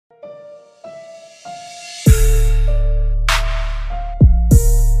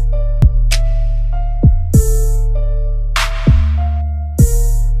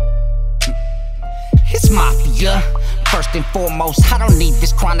First and foremost, I don't need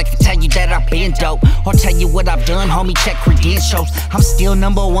this chronic to tell you that I've been dope, or tell you what I've done, homie, check credentials. I'm still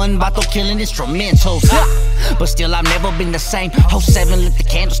 #1, Vato killing instrumentals. But still I've never been the same. 07 lit the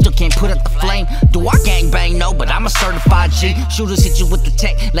candle, still can't put out the flame. Do I gangbang? No, but I'm a certified G. Shooters hit you with the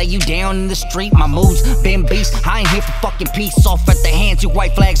tech, lay you down in the street. My moves been beast, I ain't here for fucking peace. Off at the hands, you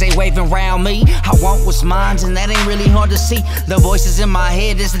white flags ain't waving round me. I want what's mine, and that ain't really hard to see. The voices in my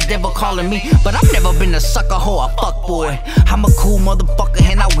head is the devil calling me, but I've never been a sucker or a fuckboy. I'm a cool motherfucker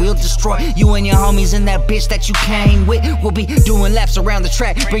and I will destroy you and your homies and that bitch that you came with. We'll be doing laps around the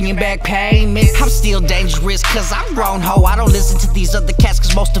track, bringing back payment. I'm still dangerous cause I'm grown ho. I don't listen to these other cats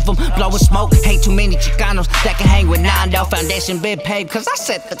cause most of them blowing smoke. Ain't too many Chicanos that can hang with Nando. Foundation been paved cause I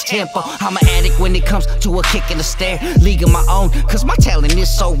set the tempo. I'm an addict when it comes to a kick and a stare. League of my own cause my talent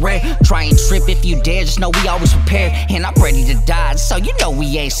is so rare. Try and trip if you dare, just know we always prepared. And I'm ready to die, so you know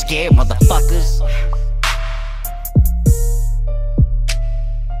we ain't scared, motherfuckers.